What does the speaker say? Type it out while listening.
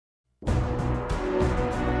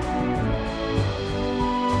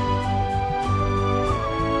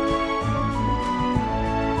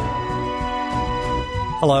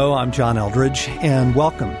Hello, I'm John Eldridge, and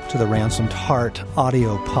welcome to the Ransomed Heart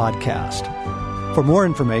audio podcast. For more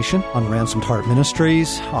information on Ransomed Heart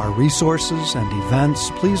Ministries, our resources and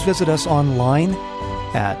events, please visit us online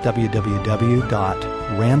at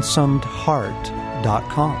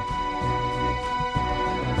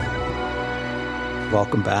www.ransomedheart.com.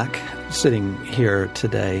 Welcome back. Sitting here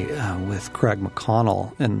today with Craig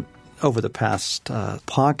McConnell, and over the past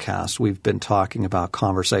podcast, we've been talking about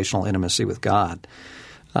conversational intimacy with God.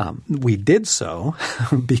 We did so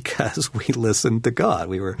because we listened to God.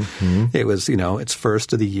 We were, It was, it's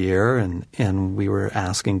first of the year, and we were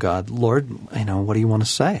asking God, Lord, what do you want to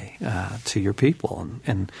say to your people,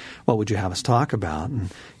 and what would you have us talk about? And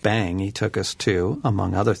bang, He took us to,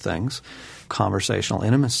 among other things, conversational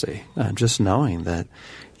intimacy. Just knowing that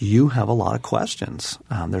you have a lot of questions.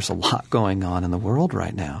 There's a lot going on in the world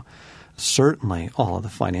right now. Certainly all of the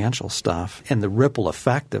financial stuff and the ripple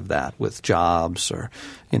effect of that with jobs or,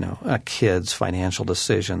 kids, financial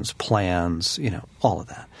decisions, plans, all of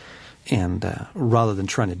that. And rather than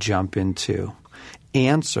trying to jump into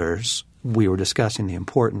answers, we were discussing the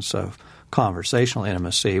importance of conversational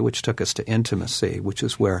intimacy, which took us to intimacy, which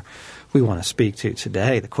is where we want to speak to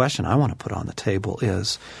today. The question I want to put on the table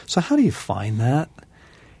is, so how do you find that?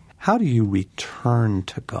 How do you return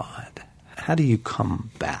to God? How do you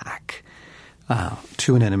come back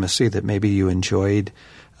to an intimacy that maybe you enjoyed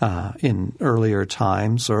in earlier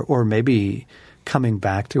times, or maybe coming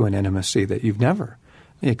back to an intimacy that you've never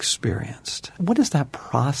experienced? What does that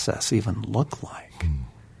process even look like?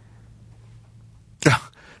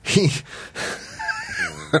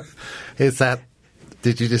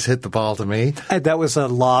 Did you just hit the ball to me? That was a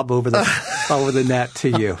lob over the net to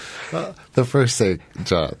you. The first thing,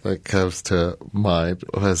 John, that comes to mind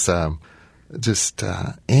was just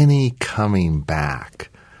any coming back,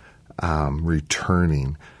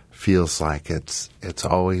 returning, feels like it's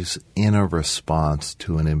always in a response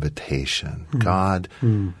to an invitation.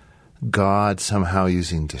 God somehow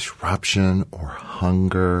using disruption or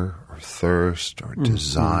hunger or thirst or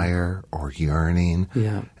desire or yearning,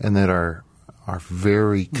 and that our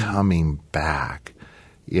very coming back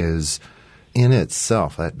is in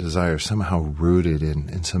itself, that desire somehow rooted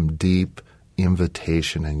in some deep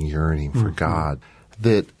invitation and yearning for God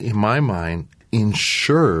that, in my mind,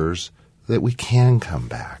 ensures that we can come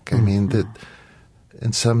back. I mean, that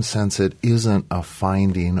in some sense it isn't a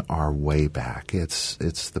finding our way back. It's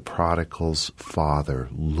the prodigal's father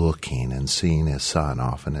looking and seeing his son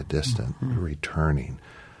off in a distance, returning.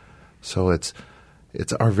 So it's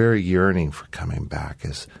our very yearning for coming back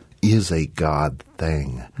is a God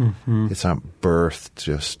thing. It's not birthed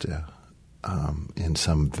just in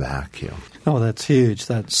some vacuum. Oh, that's huge.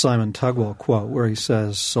 That Simon Tugwell quote where he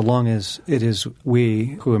says, so long as it is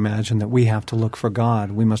we who imagine that we have to look for God,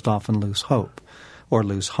 we must often lose hope or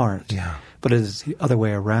lose heart. Yeah. But it is the other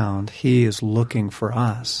way around. He is looking for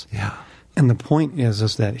us. Yeah. And the point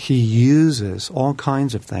is that He uses all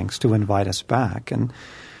kinds of things to invite us back. And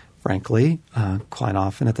frankly, quite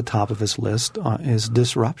often at the top of His list is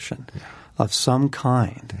disruption of some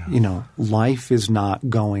kind. Life is not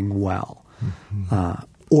going well.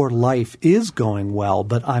 Or life is going well,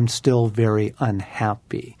 but I'm still very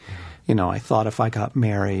unhappy. I thought if I got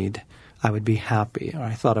married, I would be happy. Or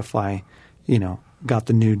I thought if I, got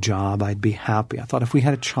the new job, I'd be happy. I thought if we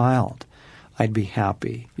had a child, I'd be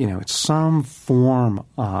happy. It's some form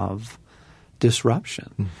of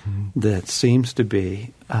disruption that seems to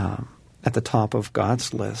be at the top of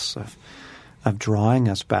God's list of drawing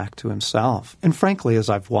us back to Himself. And frankly, as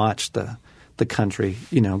I've watched the country,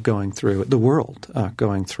 going through the world,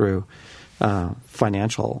 going through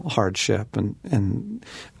financial hardship, and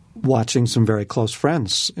watching some very close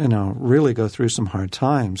friends, really go through some hard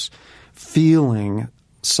times, feeling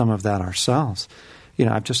some of that ourselves.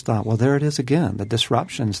 I've just thought, well, there it is again, the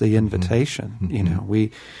disruptions, the invitation.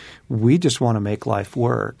 We just want to make life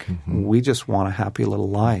work. We just want a happy little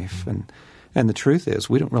life, and the truth is,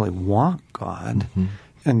 we don't really want God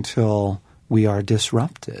until we are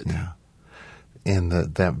disrupted. Yeah. And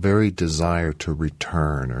that very desire to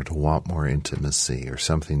return or to want more intimacy or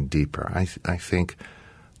something deeper, I think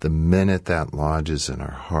the minute that lodges in our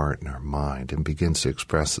heart and our mind and begins to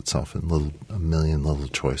express itself in a million little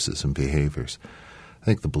choices and behaviors, I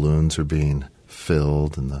think the balloons are being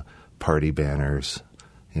filled and the party banners,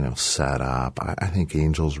 set up. I think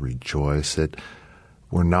angels rejoice that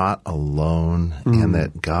we're not alone and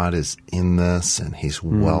that God is in this and He's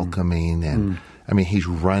welcoming and He's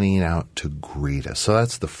running out to greet us. So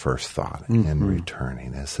that's the first thought in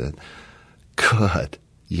returning, is that, good,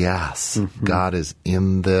 yes, God is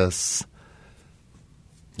in this.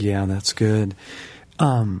 Yeah, that's good.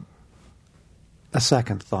 a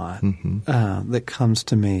second thought that comes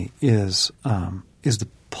to me is the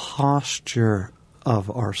posture of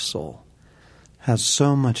our soul has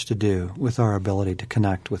so much to do with our ability to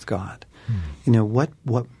connect with God. You know, what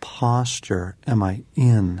posture am I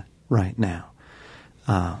in right now?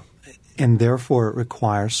 And therefore it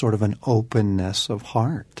requires sort of an openness of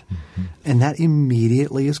heart. And that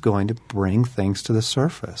immediately is going to bring things to the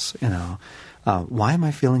surface. You know, why am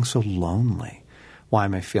I feeling so lonely? Why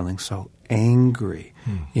am I feeling so angry?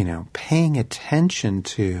 You know, paying attention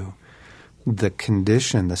to the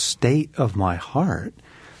condition, the state of my heart,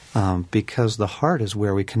 because the heart is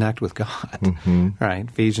where we connect with God, right?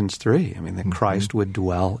 Ephesians 3, I mean, that Christ would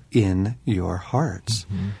dwell in your hearts,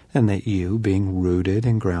 and that you, being rooted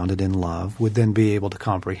and grounded in love, would then be able to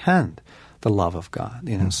comprehend the love of God.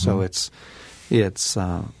 You know, so it's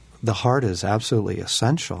the heart is absolutely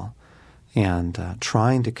essential, and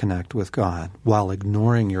trying to connect with God while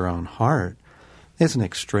ignoring your own heart is an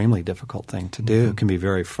extremely difficult thing to do. It can be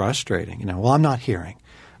very frustrating. You know, well, I'm not hearing.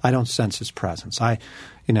 I don't sense His presence. I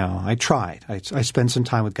tried. I spent some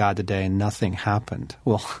time with God today and nothing happened.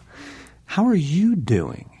 Well, how are you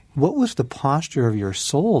doing? What was the posture of your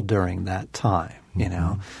soul during that time? You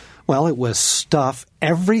know, well, it was stuff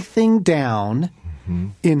everything down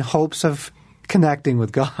in hopes of connecting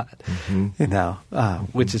with God, you know,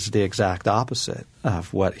 which is the exact opposite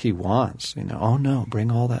of what He wants. You know, oh no, bring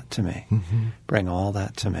all that to me. Bring all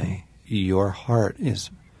that to me. Your heart is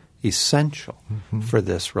essential for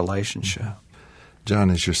this relationship.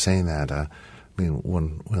 John, as you're saying that, I mean,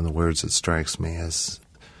 one of the words that strikes me is,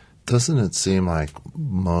 doesn't it seem like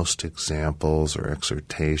most examples or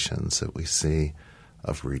exhortations that we see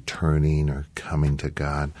of returning or coming to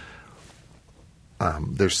God,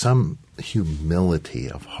 there's some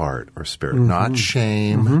humility of heart or spirit, not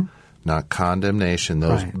shame, not condemnation.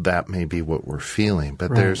 That may be what we're feeling,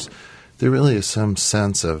 but there really is some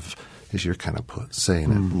sense of, as you're kind of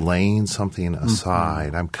saying it, laying something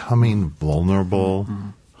aside. I'm coming vulnerable,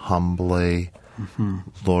 humbly.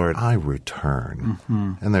 Lord, I return.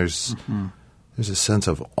 And there's a sense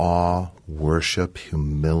of awe, worship,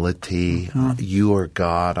 humility. You are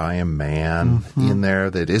God, I am man in there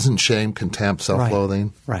that isn't shame, contempt,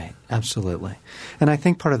 self-loathing. Right, absolutely. And I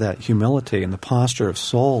think part of that humility and the posture of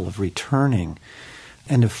soul of returning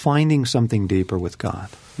and of finding something deeper with God,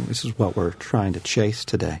 this is what we're trying to chase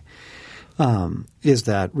today, is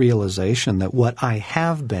that realization that what I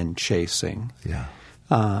have been chasing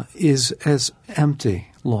is as empty,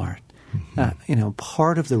 Lord. You know,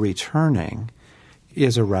 part of the returning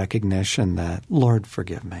is a recognition that, Lord,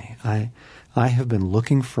 forgive me. I have been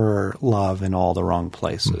looking for love in all the wrong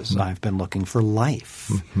places. I've been looking for life.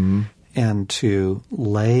 And to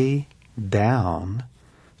lay down,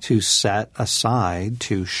 to set aside,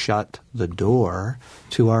 to shut the door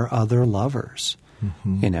to our other lovers.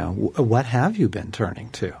 You know, what have you been turning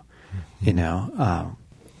to? You know,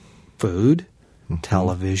 food,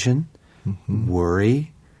 television,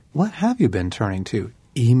 worry. What have you been turning to?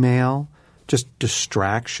 Email, just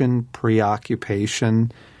distraction,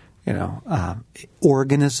 preoccupation, you know,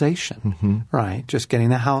 organization, right? Just getting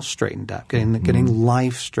the house straightened up, getting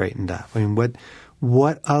life straightened up. I mean,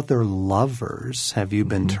 what other lovers have you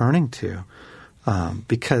been turning to?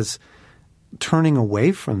 Because turning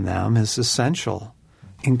away from them is essential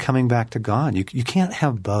in coming back to God. You can't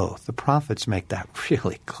have both. The prophets make that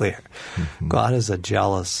really clear. God is a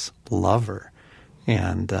jealous lover,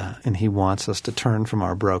 and He wants us to turn from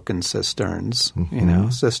our broken cisterns, you know,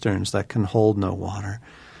 cisterns that can hold no water,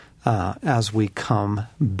 as we come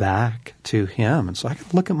back to Him. And so I can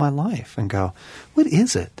look at my life and go, what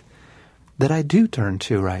is it that I do turn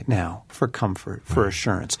to right now for comfort, for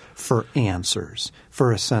assurance, for answers,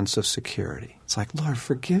 for a sense of security? It's like, Lord,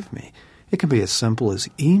 forgive me. It can be as simple as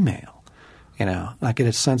email. You know, I get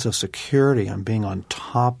a sense of security on being on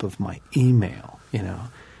top of my email, you know.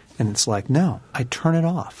 And it's like, no, I turn it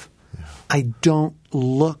off. I don't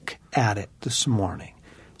look at it this morning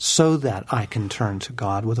so that I can turn to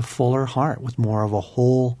God with a fuller heart, with more of a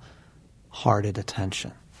wholehearted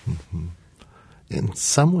attention. And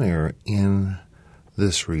somewhere in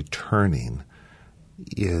this returning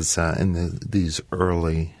is in these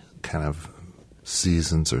early kind of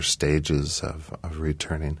seasons or stages of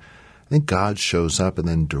returning, I think God shows up and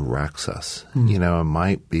then directs us. You know, it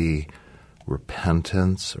might be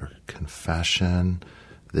repentance or confession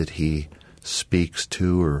that He speaks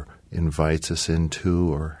to or invites us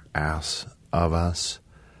into or asks of us.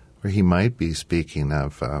 Or He might be speaking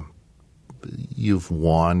of you've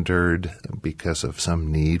wandered because of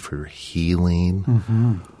some need for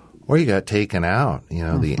healing, Or you got taken out.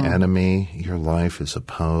 The enemy, your life is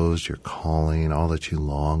opposed, your calling, all that you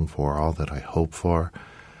long for, all that I hope for.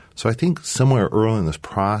 So I think somewhere early in this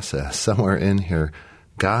process, somewhere in here,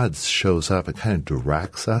 God shows up and kind of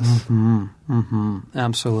directs us.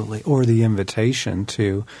 Absolutely. Or the invitation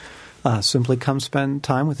to simply come spend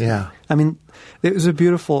time with you. I mean, it was a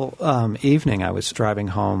beautiful evening. I was driving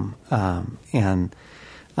home and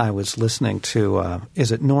I was listening to,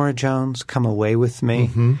 is it Norah Jones, Come Away With Me?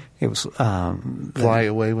 Mm-hmm. It was Fly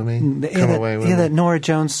Away With Me? Come Away With Me? Yeah, that Norah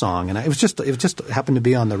Jones song. And it just happened to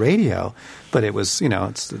be on the radio, but it was,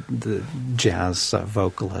 it's the jazz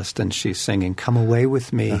vocalist, and she's singing, Come Away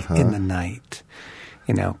With Me in the Night.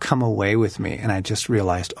 Come away with me. And I just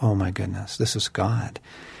realized, oh my goodness, this is God.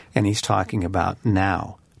 And he's talking about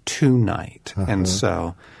now, tonight. And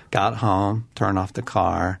so got home, turned off the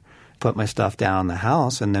car, put my stuff down in the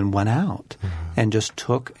house, and then went out and just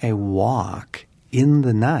took a walk in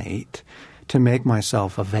the night to make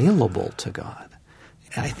myself available to God.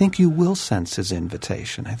 I think you will sense his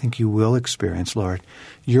invitation. I think you will experience, Lord,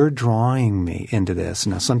 you're drawing me into this.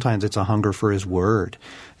 Now, sometimes it's a hunger for his word,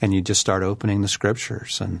 and you just start opening the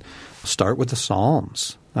scriptures and start with the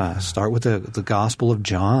Psalms, start with the Gospel of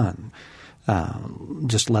John.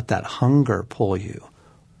 Just let that hunger pull you.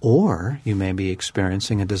 Or you may be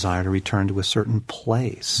experiencing a desire to return to a certain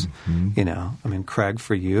place. Craig,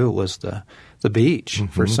 for you, it was the beach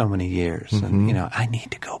for so many years. And, I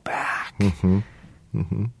need to go back.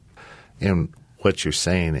 And what you're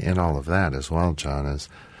saying in all of that as well, John, is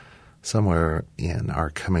somewhere in our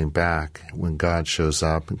coming back, when God shows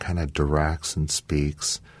up and kind of directs and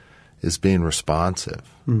speaks, is being responsive.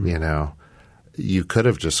 You could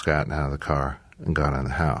have just gotten out of the car and gone in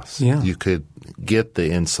the house. Yeah. You could get the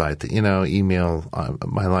insight that, email,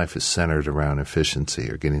 my life is centered around efficiency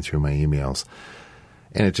or getting through my emails.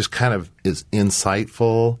 And it just kind of is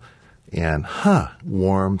insightful and,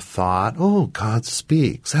 warm thought. Oh, God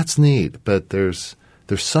speaks. That's neat. But there's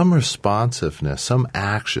some responsiveness, some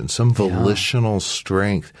action, some volitional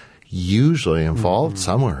strength usually involved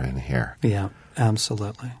somewhere in here. Yeah,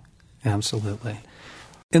 absolutely. Absolutely.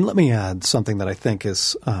 And let me add something that I think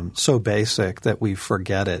is so basic that we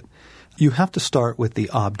forget it. You have to start with the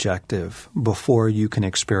objective before you can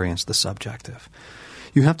experience the subjective.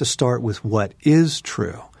 You have to start with what is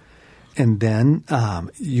true, and then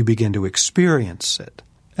you begin to experience it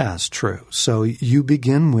as true. So you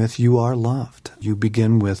begin with you are loved. You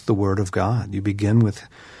begin with the Word of God. You begin with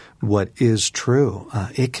what is true.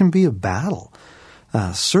 It can be a battle.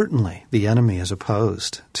 Certainly, the enemy is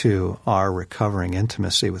opposed to our recovering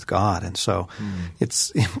intimacy with God. And so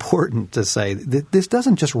it's important to say that this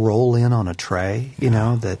doesn't just roll in on a tray,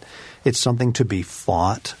 that it's something to be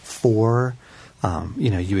fought for.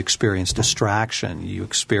 You experience distraction, you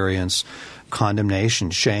experience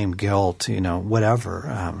condemnation, shame, guilt,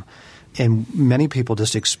 whatever. And many people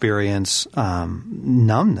just experience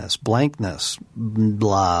numbness, blankness,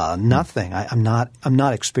 blah, nothing. I'm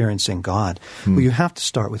not experiencing God. Well, you have to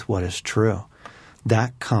start with what is true.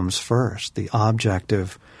 That comes first, the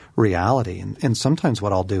objective reality. And sometimes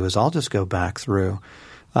what I'll do is I'll just go back through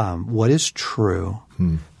what is true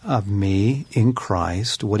of me in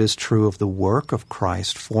Christ, what is true of the work of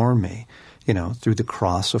Christ for me. Through the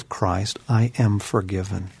cross of Christ, I am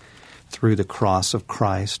forgiven. Through the cross of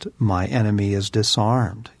Christ, my enemy is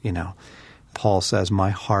disarmed. Paul says, my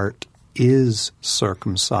heart is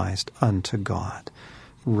circumcised unto God.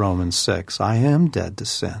 Romans 6, I am dead to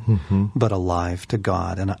sin, but alive to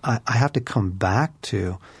God. And I have to come back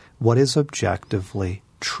to what is objectively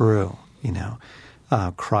true.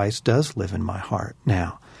 Christ does live in my heart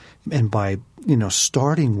now. And by,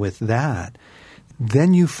 starting with that,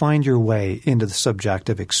 then you find your way into the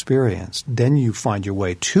subjective experience. Then you find your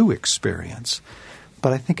way to experience.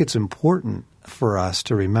 But I think it's important for us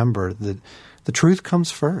to remember that the truth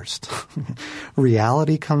comes first.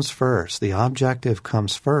 Reality comes first. The objective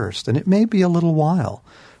comes first. And it may be a little while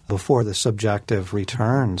before the subjective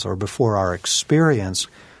returns or before our experience,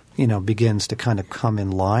 begins to kind of come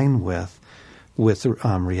in line with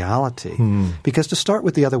reality. Because to start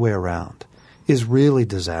with the other way around is really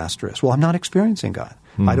disastrous. Well, I'm not experiencing God.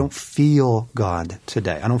 I don't feel God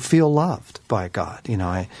today. I don't feel loved by God.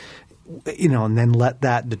 And then let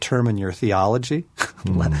that determine your theology.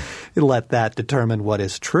 Let that determine what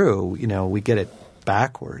is true. We get it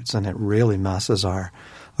backwards, and it really messes our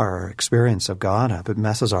experience of God up. It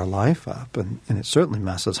messes our life up, and it certainly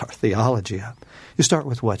messes our theology up. You start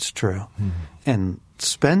with what's true and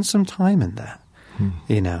spend some time in that.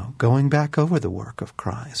 Going back over the work of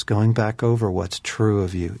Christ, going back over what's true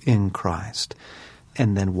of you in Christ.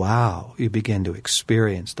 And then, wow, you begin to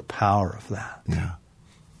experience the power of that. Yeah.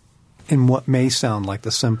 in what may sound like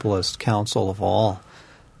the simplest counsel of all,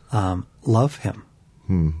 love him.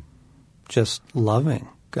 Just loving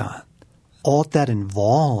God. All that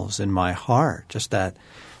involves in my heart, just that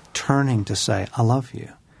turning to say, I love you.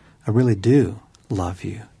 I really do love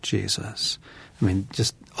you, Jesus. I mean,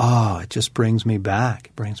 it just brings me back.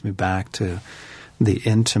 It brings me back to the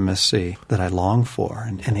intimacy that I long for.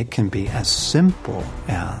 And it can be as simple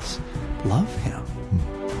as love him.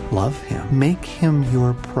 Love him. Make him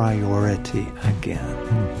your priority again.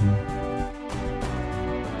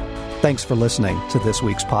 Thanks for listening to this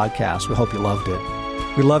week's podcast. We hope you loved it.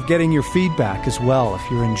 We love getting your feedback as well. If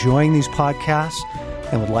you're enjoying these podcasts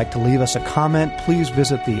and would like to leave us a comment, please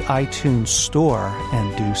visit the iTunes store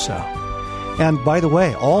and do so. And by the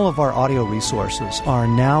way, all of our audio resources are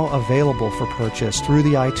now available for purchase through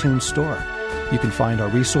the iTunes store. You can find our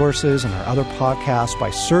resources and our other podcasts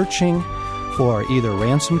by searching for either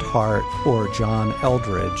Ransomed Heart or John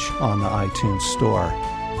Eldredge on the iTunes store.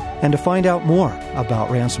 And to find out more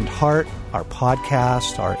about Ransomed Heart, our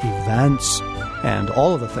podcast, our events, and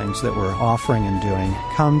all of the things that we're offering and doing,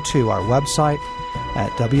 come to our website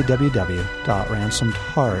at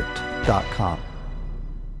www.ransomedheart.com.